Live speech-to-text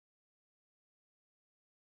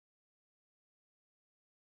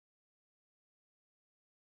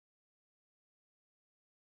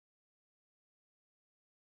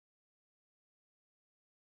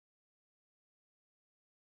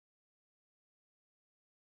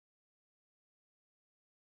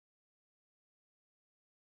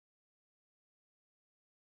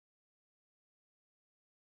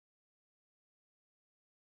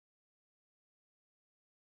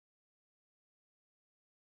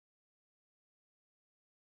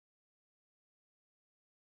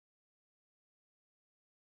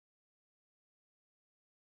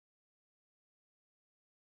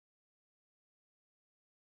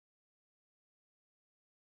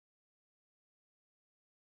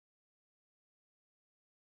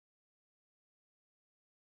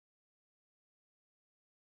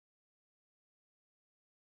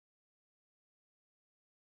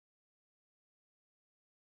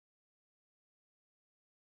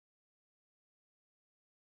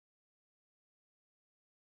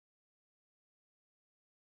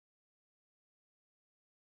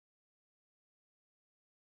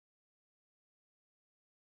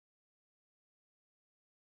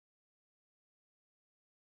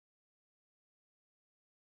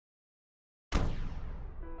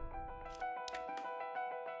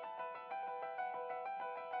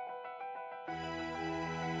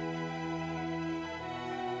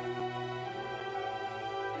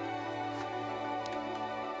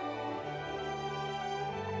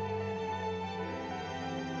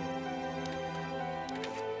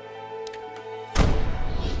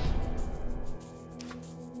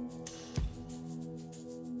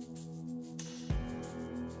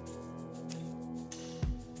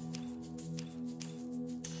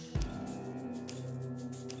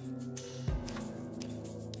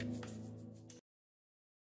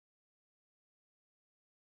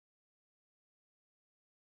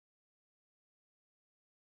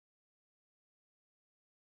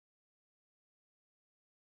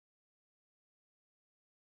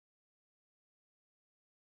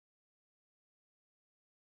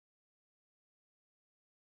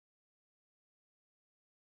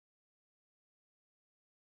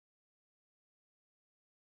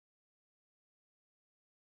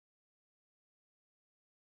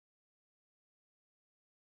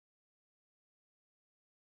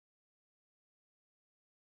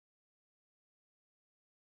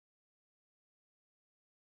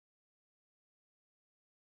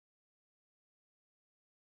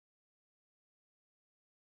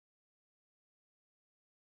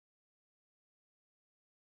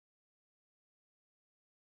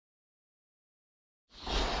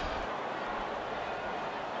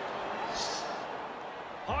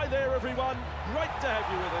Hi there everyone, great to have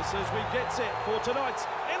you with us as we get set for tonight's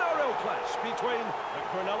NRL clash between the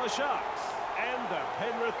Cronulla Sharks and the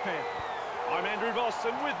Penrith Panthers. I'm Andrew Voss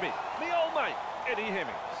and with me, my old mate, Eddie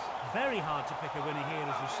Hemmings. Very hard to pick a winner here,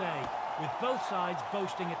 as you say. With both sides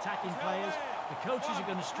boasting attacking players, the coaches are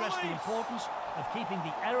going to stress the importance of keeping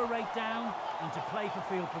the error rate down and to play for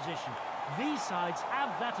field position. These sides have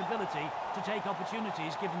that ability to take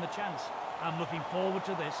opportunities given the chance. I'm looking forward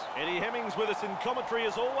to this. Eddie Hemmings with us in commentary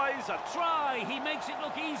as always. A try! He makes it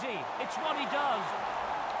look easy. It's what he does.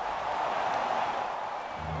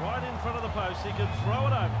 Right in front of the post, he can throw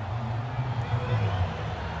it over.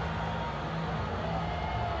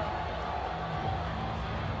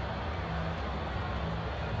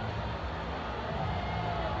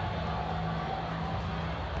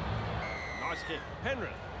 Nice kick. Penrith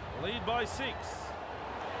lead by 6.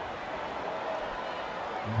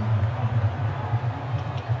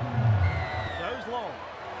 Goes long.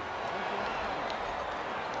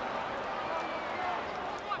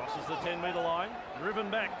 Crosses the 10-metre line. Driven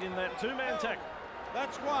back in that two-man tackle.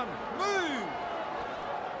 That's one. Move!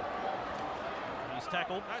 He's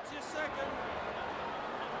tackled. That's your second.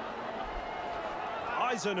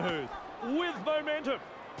 Eisenhuth with momentum,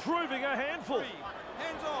 proving a handful.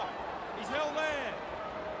 Hands off. He's held there.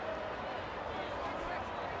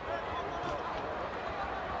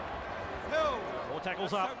 Held. 4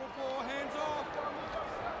 tackles That's up. tackle 4, hands off.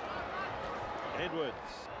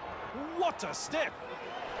 Edwards. What a step.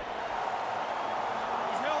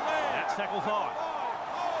 He's held there. That's tackle 5.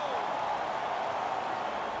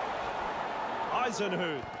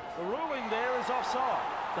 Eisenhuth. The ruling there is offside.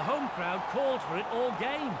 The home crowd called for it all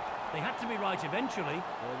game. They had to be right eventually.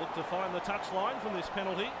 They'll look to find the touchline from this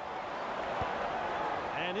penalty.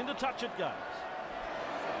 And into touch it goes.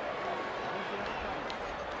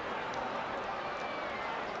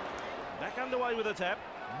 Back underway with a tap.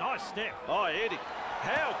 Nice step. Oh, Eddie.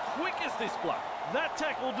 How quick is this bloke? That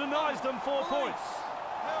tackle denies them 4 points.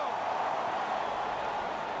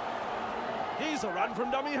 Here's a run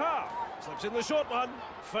from dummy half. Slips in the short one.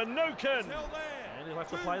 Finucane. And he'll have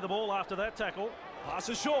to play the ball after that tackle. Pass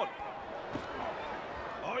is short.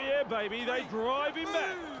 Oh yeah, baby, they drive him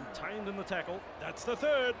back. Contained in the tackle. That's the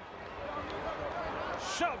 3rd.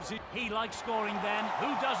 Shoves it. He likes scoring then.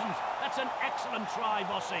 Who doesn't? That's an excellent try,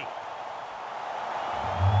 Bossy.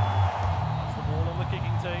 That's the ball on the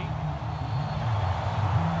kicking tee.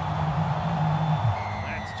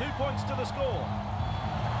 That's 2 points to the score.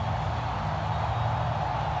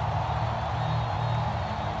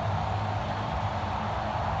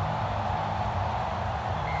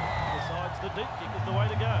 The deep kick is the way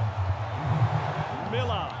to go.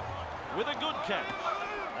 Miller with a good catch.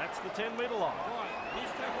 That's the 10-metre line.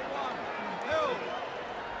 He's tackle 1. Held.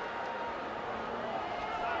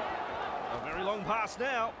 A very long pass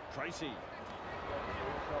now. Tracy.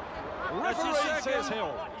 That's his Referee second. says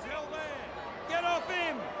held. He's held there. Get off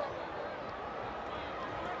him.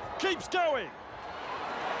 Keeps going.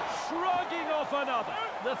 Shrugging off another.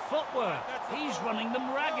 The footwork. He's running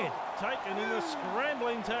them ragged. Taken in the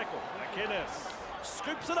scrambling tackle. McInnes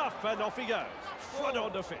scoops it up and off he goes. Front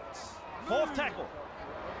on defence. 4th tackle.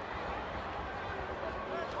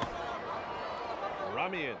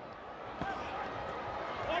 Rummian.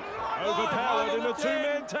 Overpowered in a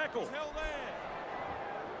 2-man tackle. He's held there.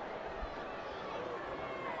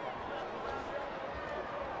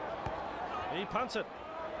 He punts it.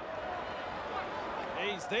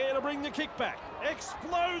 He's there to bring the kick back.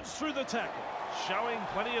 Explodes through the tackle. Showing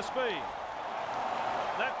plenty of speed.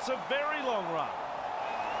 That's a very long run.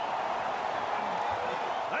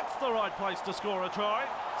 That's the right place to score a try.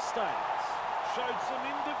 Stays. Showed some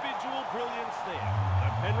individual brilliance there. The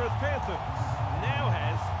Penrith Panthers now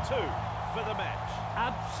has 2 for the match.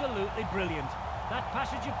 Absolutely brilliant. That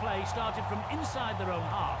passage of play started from inside their own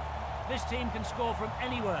half. This team can score from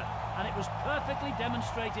anywhere, and it was perfectly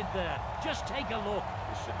demonstrated there. Just take a look.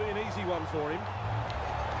 This should be an easy one for him.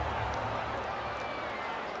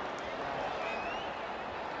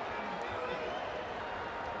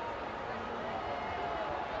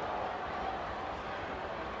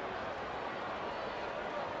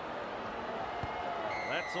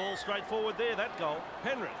 That's all straightforward there, that goal.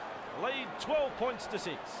 Penrith lead 12 points to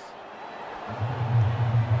 6.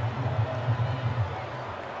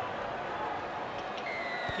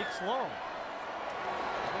 Kicks long.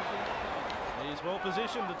 He's well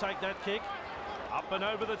positioned to take that kick. Up and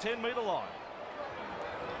over the 10-metre line.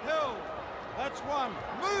 Held. That's 1.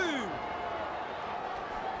 Move!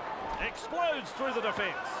 Explodes through the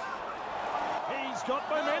defence. He's got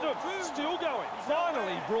momentum. Still going.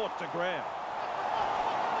 Finally brought to ground.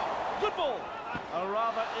 Good ball. A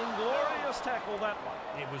rather inglorious tackle, that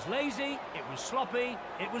one. It was lazy, it was sloppy,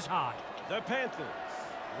 it was hard. The Panthers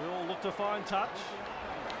will look to find touch.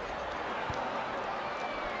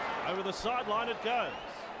 Over the sideline it goes.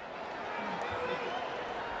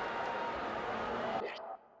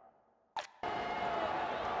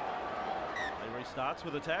 He restarts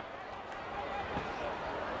with a tap.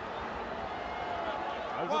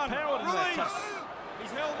 Overpowered in that touch.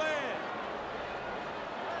 He's held there.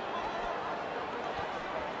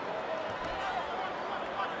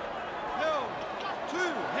 Held. 2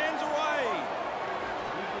 hands away.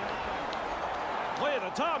 Clear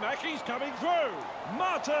the tarmac, he's coming through.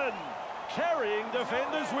 Martin carrying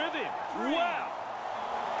defenders with him. Wow.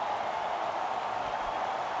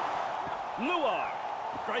 Luai,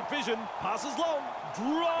 great vision, passes long,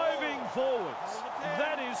 driving forwards.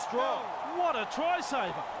 That is strong. What a try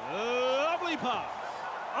saver. Lovely pass.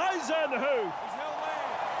 Eisenhuth. He's held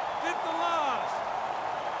there. 5th and last.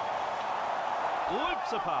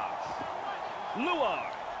 Loops a pass. Luai.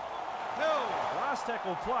 Held. Last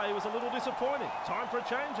tackle play was a little disappointing. Time for a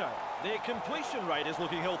changeover. Their completion rate is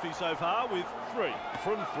looking healthy so far with 3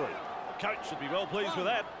 from 3. The coach should be well pleased with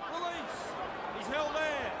that. Release. He's held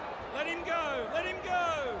there. Let him go. Let him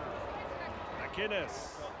go.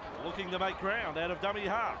 McInnes looking to make ground out of dummy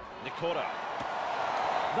half. Nikota.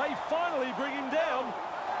 They finally bring him down.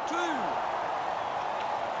 2.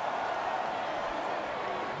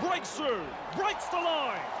 Breaks through. Breaks the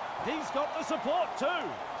line. He's got the support too.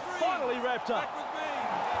 3. Finally wrapped up. Back with me.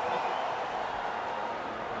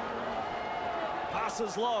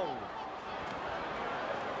 Passes long.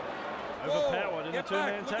 4. Overpowered in Get a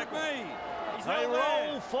two-man back. Look tackle. at me. He's They held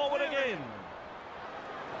roll there. forward Clear again. him.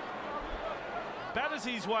 Batters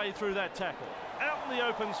his way through that tackle. Out in the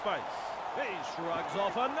open space. He shrugs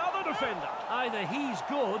off another defender. Either he's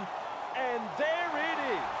good, And there it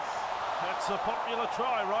is. That's a popular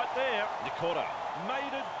try right there. Nikota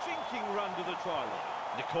made a jinking run to the try line.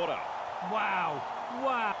 Nikota. wow,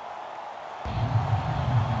 wow.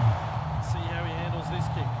 See how he handles this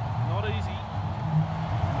kick. Not easy.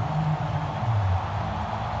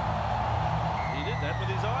 He did that with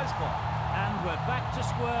his eyes closed. And we're back to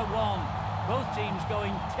square one. Both teams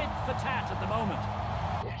going tit for tat at the moment.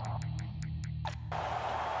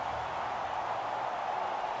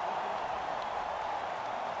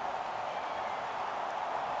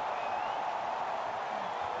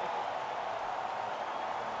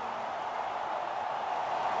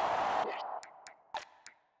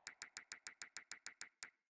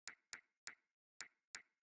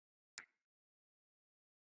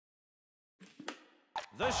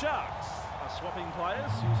 The Sharks are swapping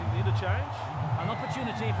players using the interchange. An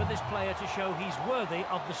opportunity for this player to show he's worthy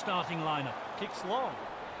of the starting lineup. Kicks long.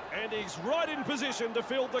 And he's right in position to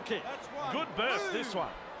field the kick. That's one. Good burst, Move. this one.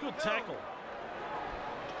 Good Go. tackle.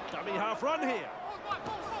 Dummy half run here.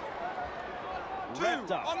 2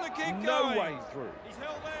 Wrapped up. on the kick No going. way through. He's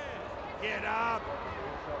held there. Get up.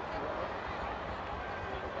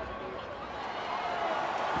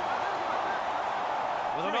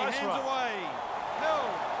 With a 3 nice hands run. away.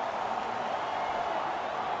 Held.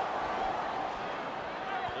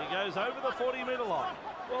 He goes over the 40-metre line.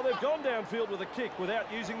 Well, they've gone downfield with a kick without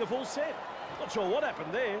using the full set. Not sure what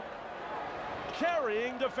happened there.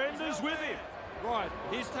 Carrying defenders with him. Right,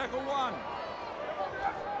 here's tackle 1.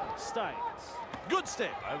 Staines. Good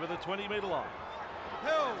step over the 20-metre line.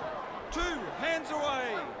 Held. 2 hands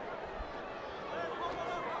away.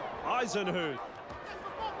 Eisenhuth.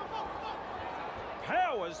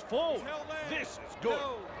 Powers forward. He's held there. This is good.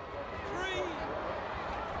 Held.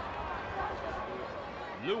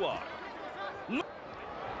 3. Luai.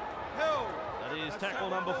 Held. That is That's tackle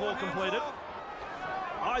that number one. 4 Hands completed. off.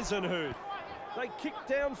 Eisenhuth. They kicked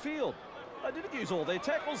downfield. They didn't use all their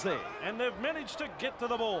tackles there. And they've managed to get to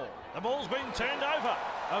the ball. The ball's been turned over.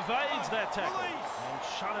 Evades that tackle. Release. And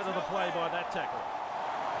shut out of the play by that tackle.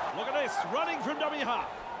 Look at this. Running from dummy half.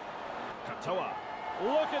 Katoa.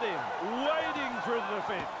 Look at him. Wading through the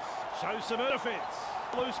defence. Shows some defence.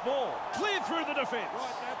 Loose ball. Clear through the defence.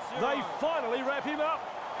 Right, that's They 0. finally wrap him up.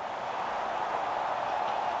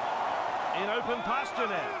 In open pasture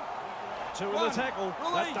now. 2 in the 1. tackle.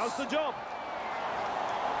 That Release. does the job.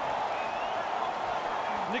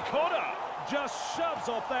 Nikota just shoves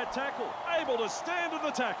off that tackle. Able to stand in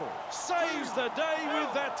the tackle. Saves the day with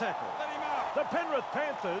that tackle. Let him up. The Penrith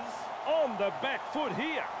Panthers on the back foot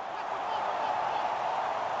here.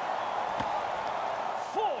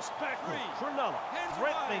 Forced backward. 3. Cronulla Hands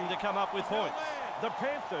threatening away. to come up with Held points. there. The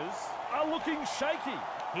Panthers are looking shaky.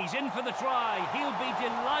 He's in for the try. He'll be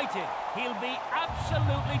delighted. He'll be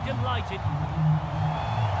absolutely delighted.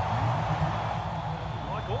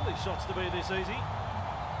 Michael all these shots to be this easy.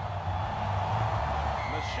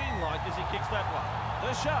 Machine-like as he kicks that one.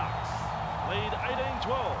 The Sharks lead 18-12.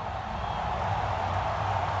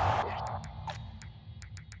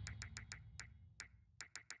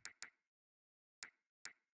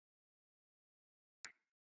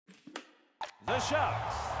 The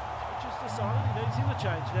Sharks, just decided he needs him to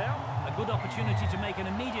change now. A good opportunity to make an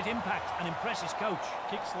immediate impact and impress his coach.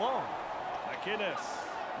 Kicks long. McInnes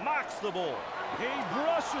marks the ball. He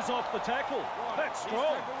brushes off the tackle. That's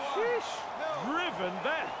strong. Sheesh. Driven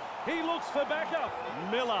back. He looks for backup.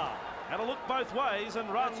 Miller had a look both ways and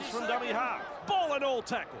runs from dummy half. Ball and all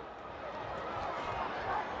tackle.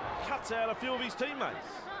 Cuts out a few of his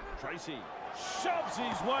teammates. Tracy shoves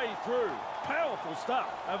his way through. Powerful stuff.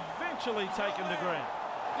 Eventually taken to ground.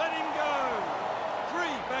 Let him go. 3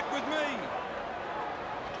 back with me.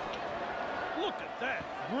 Look at that.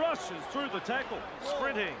 Rushes through the tackle.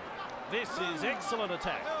 Sprinting. This is excellent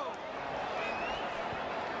attack.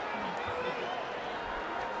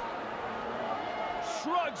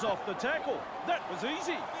 Shrugs off the tackle. That was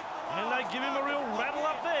easy. And they give him a real rattle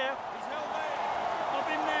up there. He's held there. Up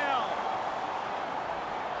him now.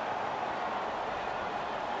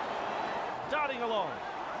 Darting along.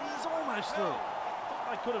 He's almost through. Thought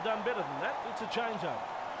they could have done better than that. It's a change-up.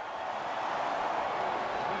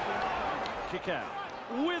 Kick out.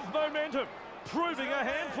 With momentum. Proving a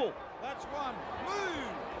handful. That's 1.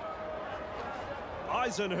 Move.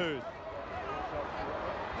 Eisenhuth.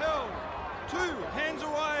 Held. 2. Hands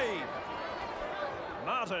away.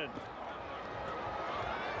 Martin.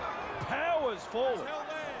 Powers forward. He's held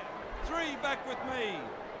there. 3 back with me.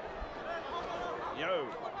 Yo.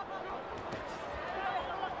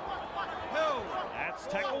 Held. That's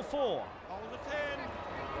tackle 4. Hold the 10.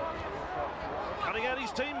 Cutting out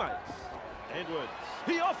his teammates. Edwards.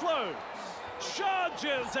 He offloads.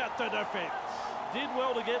 Charges at the defence. Did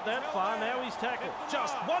well to get that far. Now he's tackled.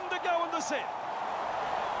 Just 1 to go in the set.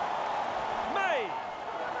 May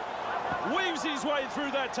weaves his way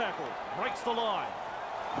through that tackle. Breaks the line.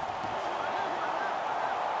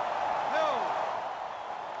 Held.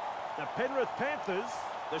 The Penrith Panthers,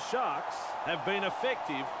 the Sharks, have been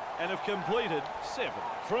effective and have completed 7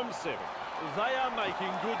 from 7. They are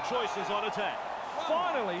making good choices on attack.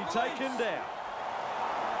 Finally taken down.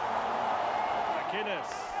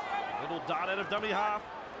 McInnes. Little dart out of dummy half.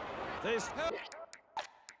 There's...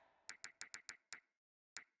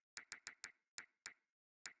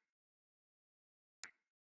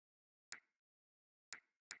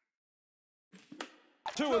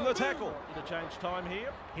 Two in the tackle. Interchange time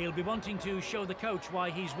here. He'll be wanting to show the coach why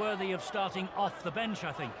he's worthy of starting off the bench,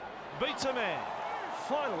 I think. Beats a man.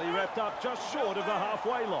 Finally wrapped up just short of the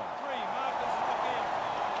halfway line. 3 markers lock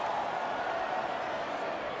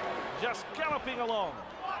in. Just galloping along.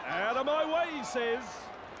 Out of my way, he says.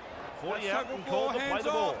 40 out and called to play the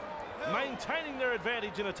ball. Maintaining their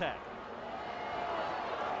advantage in attack.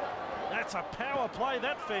 That's a power play,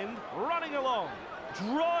 that Fend. Running along.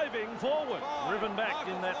 Driving forward. Driven back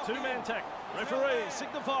in that 2-man tackle. Referee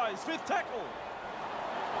signifies 5th tackle.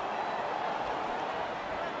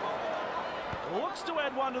 Looks to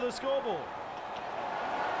add 1 to the scoreboard.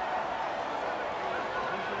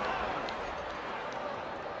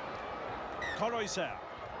 Koroisau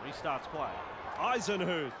restarts play.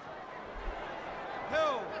 Eisenhuth.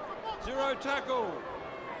 Held. 0 tackle.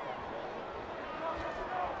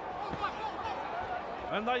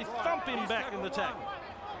 And they thump him back in the tackle.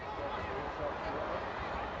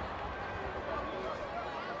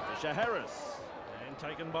 Fisher Harris. And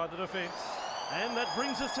taken by the defence. And that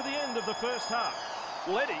brings us to the end of the first half.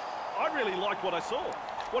 Well, Eddie, I really liked what I saw.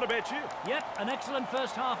 What about you? Yep, an excellent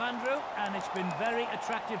first half, Andrew, and it's been very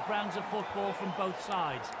attractive brands of football from both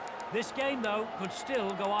sides. This game, though, could still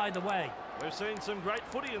go either way. We've seen some great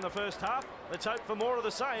footy in the first half. Let's hope for more of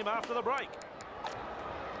the same after the break.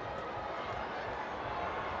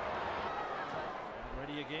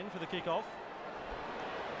 Ready again for the kick-off.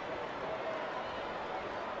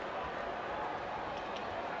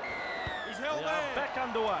 He's held They there. are back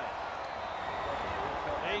underway.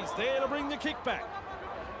 He's there to bring the kick back.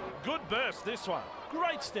 Good burst, this one.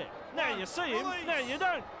 Great step. Now you see him, now you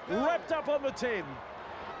don't. Wrapped up on the 10.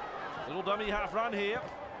 Little dummy half run here.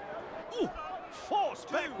 Ooh, forced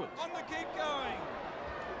 2 backwards. on the keep going.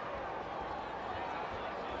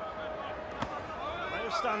 They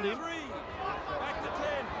have stunned him. 3 back to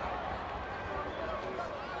 10.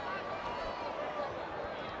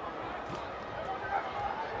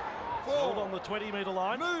 Hold on the 20-metre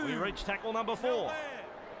line. Move. We reach tackle number 4. Held there.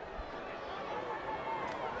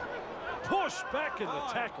 Push back in the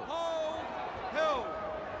tackle. Hold. Held.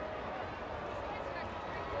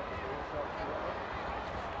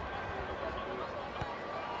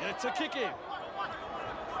 Lets a kick in.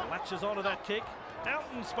 Latches onto that kick. Out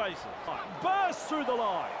in spaces. Bursts through the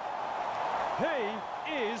line. He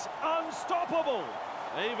is unstoppable.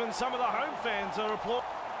 Even some of the home fans are applauding.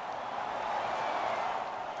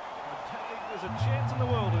 I don't think there's a chance in the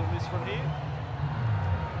world in this from here.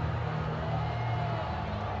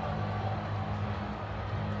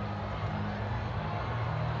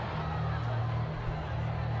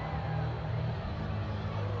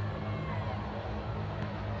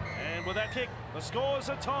 And with that kick, the scores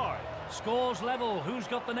are tied. Scores level. Who's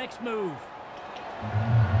got the next move?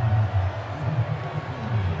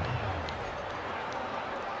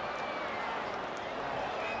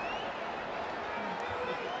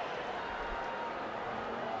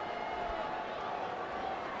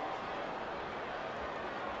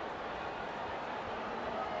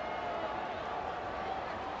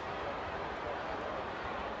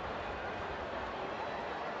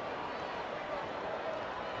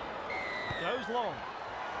 Goes long.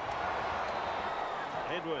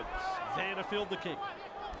 Edwards there to field the kick.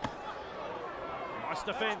 Nice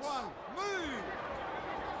defence.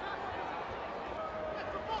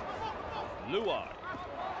 Luai.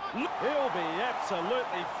 He'll be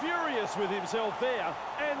absolutely furious with himself there,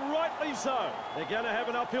 and rightly so. They're going to have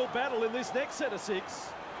an uphill battle in this next set of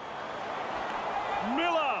 6.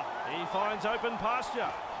 Miller. He finds open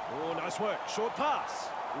pasture. Oh, nice work. Short pass.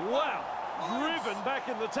 Wow. Driven back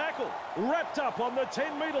in the tackle. Wrapped up on the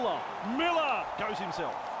 10-metre line. Miller goes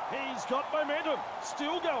himself. He's got momentum.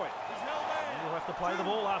 Still going. And he'll have to play the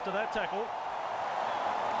ball after that tackle.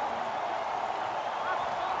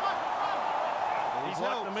 He's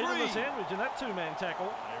like the meat of the sandwich in that 2-man tackle.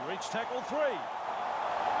 They reach tackle 3.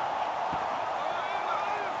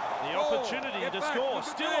 The opportunity to score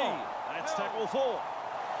still on. That's tackle 4.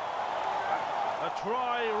 A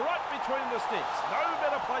try right between the sticks. No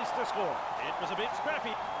better place to score. It was a bit scrappy.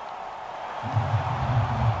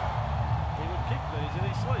 He would kick these in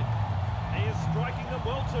his sleep. He is striking them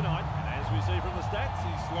well tonight. And as we see from the stats,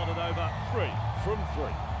 he's slotted over 3 from 3.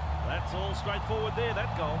 That's all straightforward there, that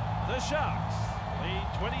goal. The Sharks lead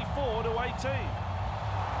 24 to 18.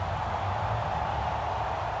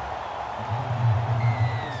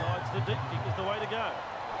 Decides the deep kick is the way to go.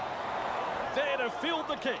 There to field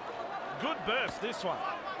the kick. Good burst, this one.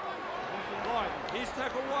 Right, here's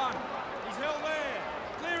tackle 1. He's held there.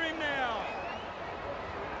 Clear him now.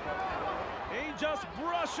 He just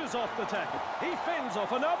brushes off the tackle. He fends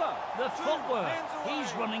off another. The footwork.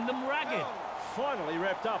 He's running them ragged. Finally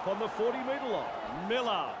wrapped up on the 40-metre line.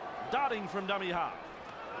 Miller darting from dummy half.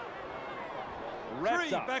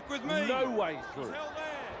 Wrapped up. Back with me. No way through. He's held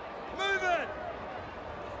there. Move it.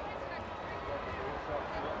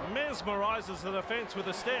 Mesmerises the defence with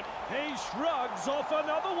a step. He shrugs off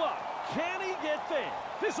another one. Can he get there?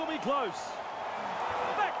 This will be close.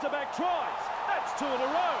 Back-to-back tries. That's 2 in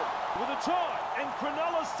a row. With a try. And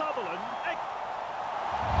Cronulla Sutherland.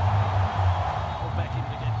 I'll back him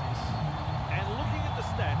to get this. And looking at the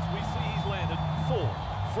stats, we see he's landed 4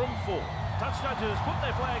 from 4. Touch judges put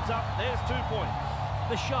their flags up. There's 2 points.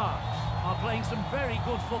 The Sharks are playing some very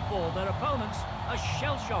good football. Their opponents are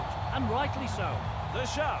shell-shocked, and rightly so. The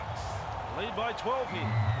Sharks lead by 12 here.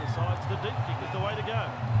 Decides the deep kick is the way to go.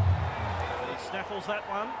 He snaffles that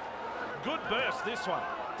one. Good burst, this one.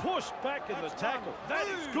 Pushed back in the tackle. That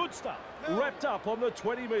is good stuff. Wrapped up on the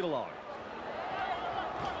 20-metre line.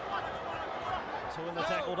 So when the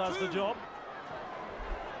tackle does the job.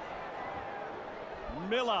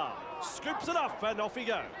 Miller scoops it up and off he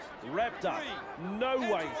goes. Wrapped up. No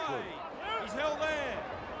way through. He's held there.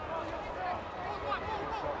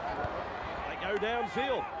 Go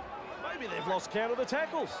downfield. Maybe they've lost count of the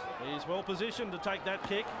tackles. He's well positioned to take that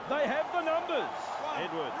kick. They have the numbers.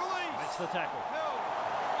 Edwards makes the tackle.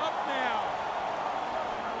 Up now.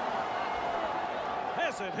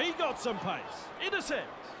 Hasn't he got some pace? Intercept.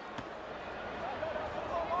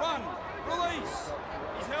 Run. Release.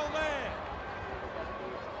 He's held there.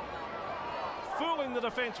 Fooling the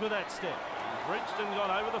defence with that step. He's reached and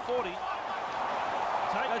got over the 40.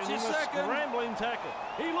 Taken in a scrambling tackle.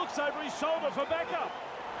 He looks over his shoulder for backup.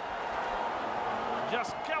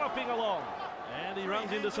 Just galloping along. And he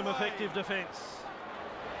runs into some effective defence.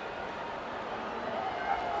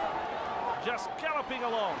 Just galloping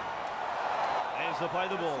along. As they play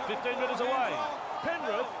the ball. 15 metres away.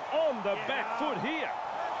 Penrith on the back foot here.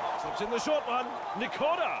 Slips in the short one.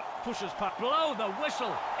 Nikota pushes past. Blow the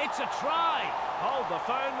whistle. It's a try. Hold the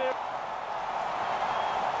phone there.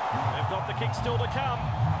 They've got the kick still to come.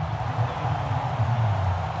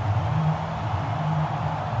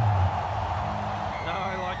 No,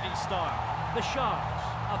 I like his style. The Sharks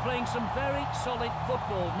are playing some very solid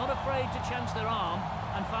football, not afraid to chance their arm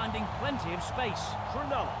and finding plenty of space.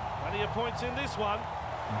 Cronulla, plenty of points in this one.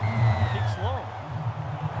 Kicks long.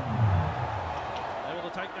 Able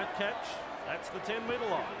to take that catch. That's the 10-metre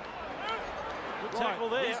line. Good tackle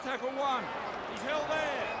there. Here's tackle one. He's held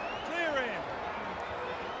there. Clear him.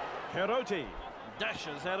 Karoti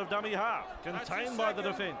dashes out of dummy half, contained by the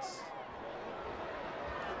defence.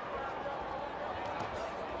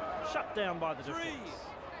 Shut down by the defence.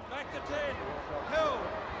 Back to 10. Held.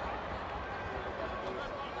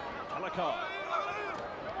 Talakai.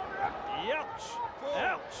 Ouch.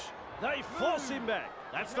 Ouch. They force him back.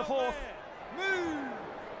 That's the fourth. Move.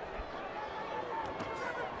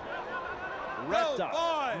 Wrapped up.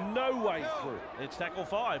 No way through. It's tackle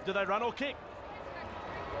 5. Do they run or kick?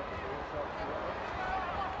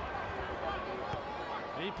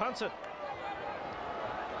 He punts it.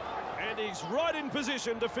 And he's right in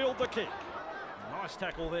position to field the kick. Nice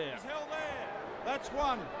tackle there. He's held there. That's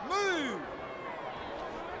one. Move.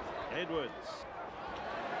 Edwards.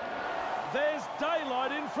 There's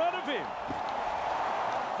daylight in front of him.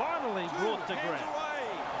 Finally brought to ground.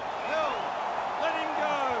 Held. Let him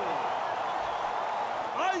go.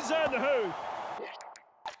 Eisenhuth.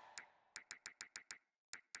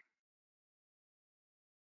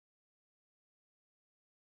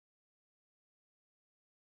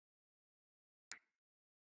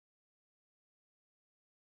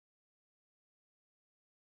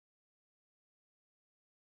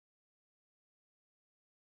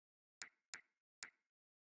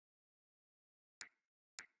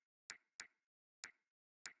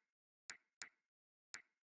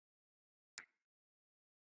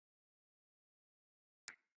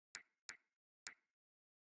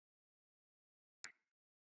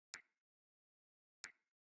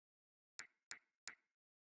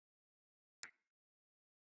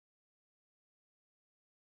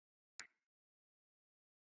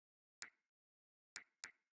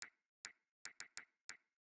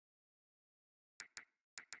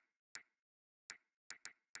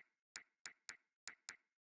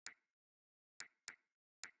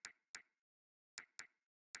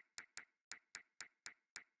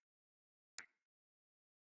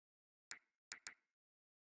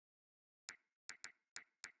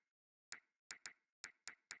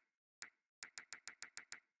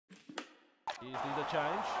 Here's the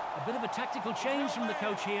change. A bit of a tactical change from the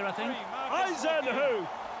coach here, I think. Eisenhuth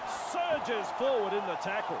surges forward in the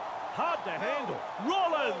tackle. Hard to handle.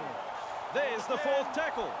 Rollins. There's the fourth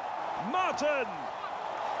tackle. Martin.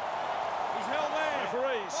 He's held there.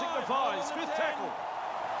 Referee signifies fifth tackle.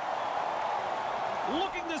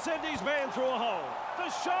 Looking to send his man through a hole.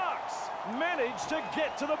 The Sharks manage to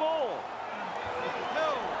get to the ball.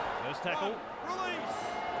 First tackle. Release.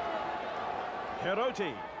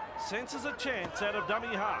 Karoti senses a chance out of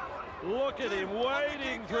dummy half. Look at him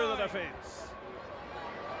wading through the defence.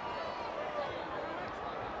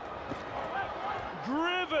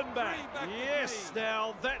 Driven back. Yes,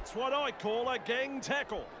 now that's what I call a gang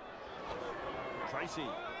tackle. Tracy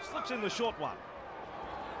slips in the short one.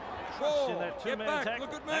 Crushed in that two-man tackle.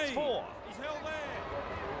 Look at me. That's 4. He's held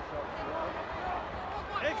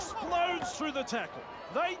there. Explodes through the tackle.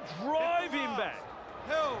 They drive him back.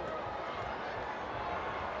 Held.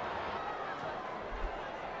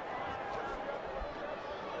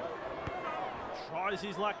 Tries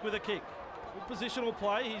his luck with a kick. Good positional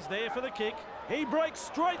play. He's there for the kick. He breaks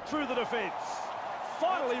straight through the defence.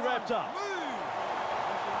 Finally wrapped up.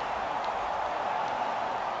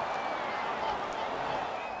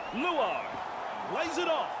 Luo lays it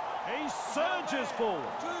off. He surges forward.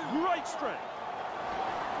 Great strength.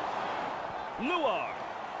 Luo.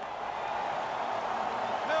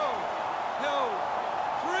 Held.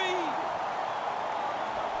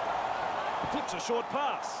 3. Flicks a short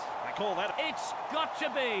pass. They call that. It's got to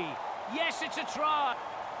be. Yes, it's a try.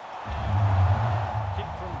 Kick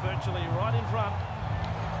from virtually right in front.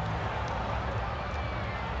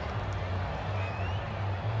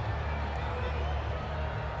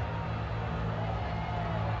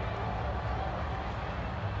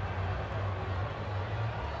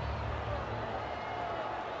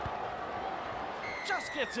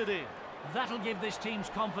 Just gets it in. That'll give this team's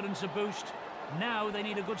confidence a boost. Now they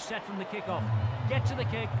need a good set from the kickoff. Get to the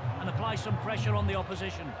kick and apply some pressure on the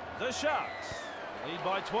opposition. The Sharks lead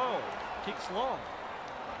by 12. Kicks long.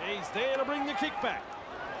 He's there to bring the kick back.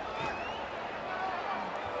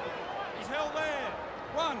 He's held there.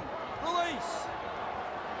 1. Release.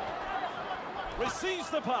 Receives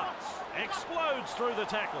the pass. Explodes through the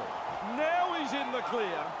tackle. Now he's in the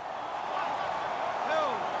clear.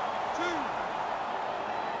 Held. 2.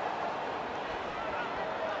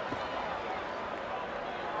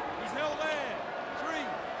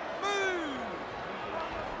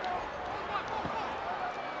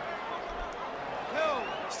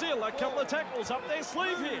 Well, a couple of tackles up their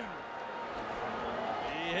sleeve here.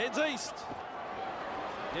 He heads east.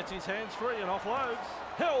 Gets his hands free and offloads.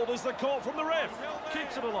 Held is the call from the ref.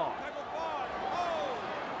 Keeps it alive.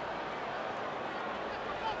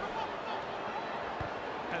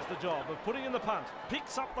 Has the job of putting in the punt.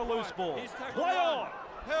 Picks up the loose ball. Play on.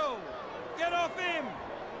 Hill, get off him.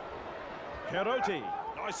 Karote,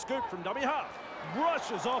 nice scoop from dummy half.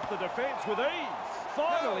 Brushes off the defence with ease.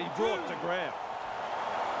 Finally brought to ground.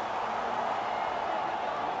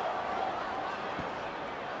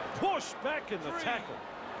 Push back in the tackle.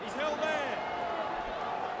 He's held there.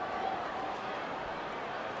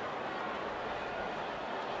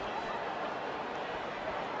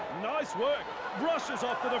 Nice work. Brushes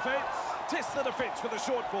off the defence. Tests the defence with a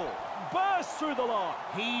short ball. Bursts through the line.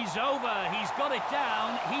 He's over. He's got it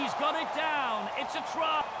down. He's got it down. It's a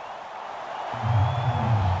try.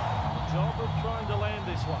 Job of trying to land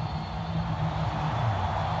this one.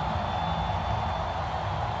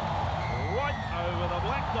 Right over the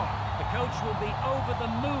black dot. The coach will be over the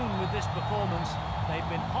moon with this performance. They've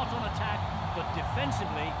been hot on attack, but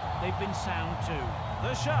defensively, they've been sound too.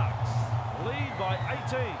 The Sharks lead by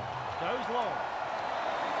 18. Goes long.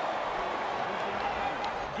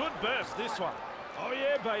 Good burst, this one. Oh,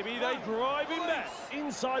 yeah, baby. They drive him back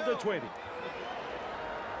inside the 20.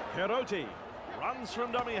 Karote runs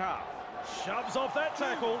from dummy half. Shoves off that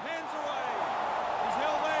tackle. Hands away. He's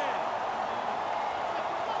held there.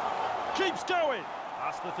 Keeps going.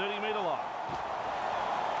 Past the 30-metre line.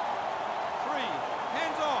 3.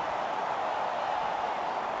 Hands off.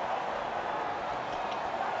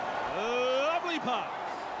 Lovely pass.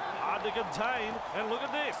 Hard to contain. And look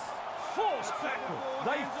at this. Forced backward.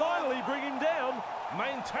 They finally bring him down,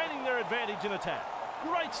 maintaining their advantage in attack.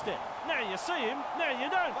 Great step. Now you see him, now you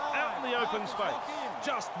don't. Out in the open space.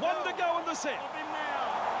 Just one to go in the set.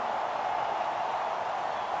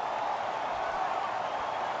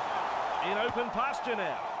 In open pasture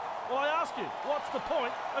now. Well, I ask you, what's the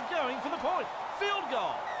point of going for the point? Field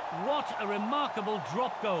goal. What a remarkable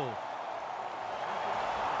drop goal.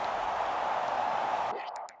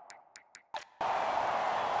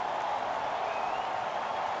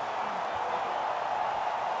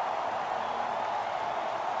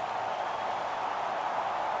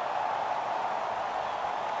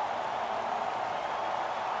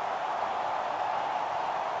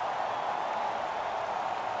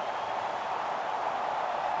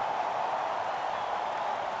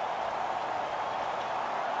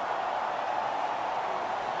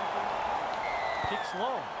 Kicks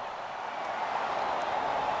long.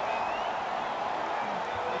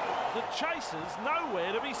 The chaser's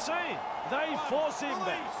nowhere to be seen. They force him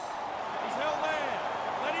back. He's held there.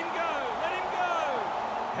 Let him go. Let him go.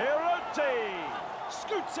 Karote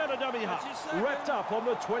scoots out a dummy half. Wrapped up on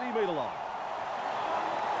the 20-metre line.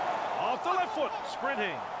 Off the left foot.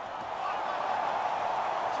 Sprinting.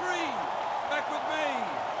 3. Back with me.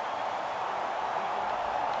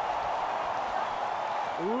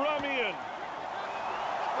 Rumian.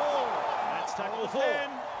 4. That's tackle 4. 10.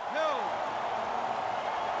 Held.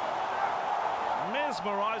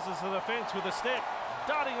 Mesmerises the defence with a step.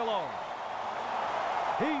 Darting along.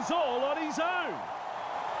 He's all on his own.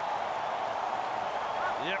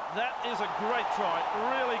 Yep, that is a great try.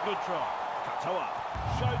 Really good try. Katoa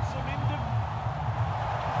showed some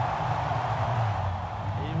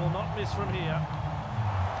He will not miss from here.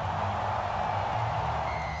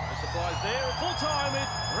 No supplies there. Full time.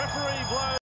 Referee blows.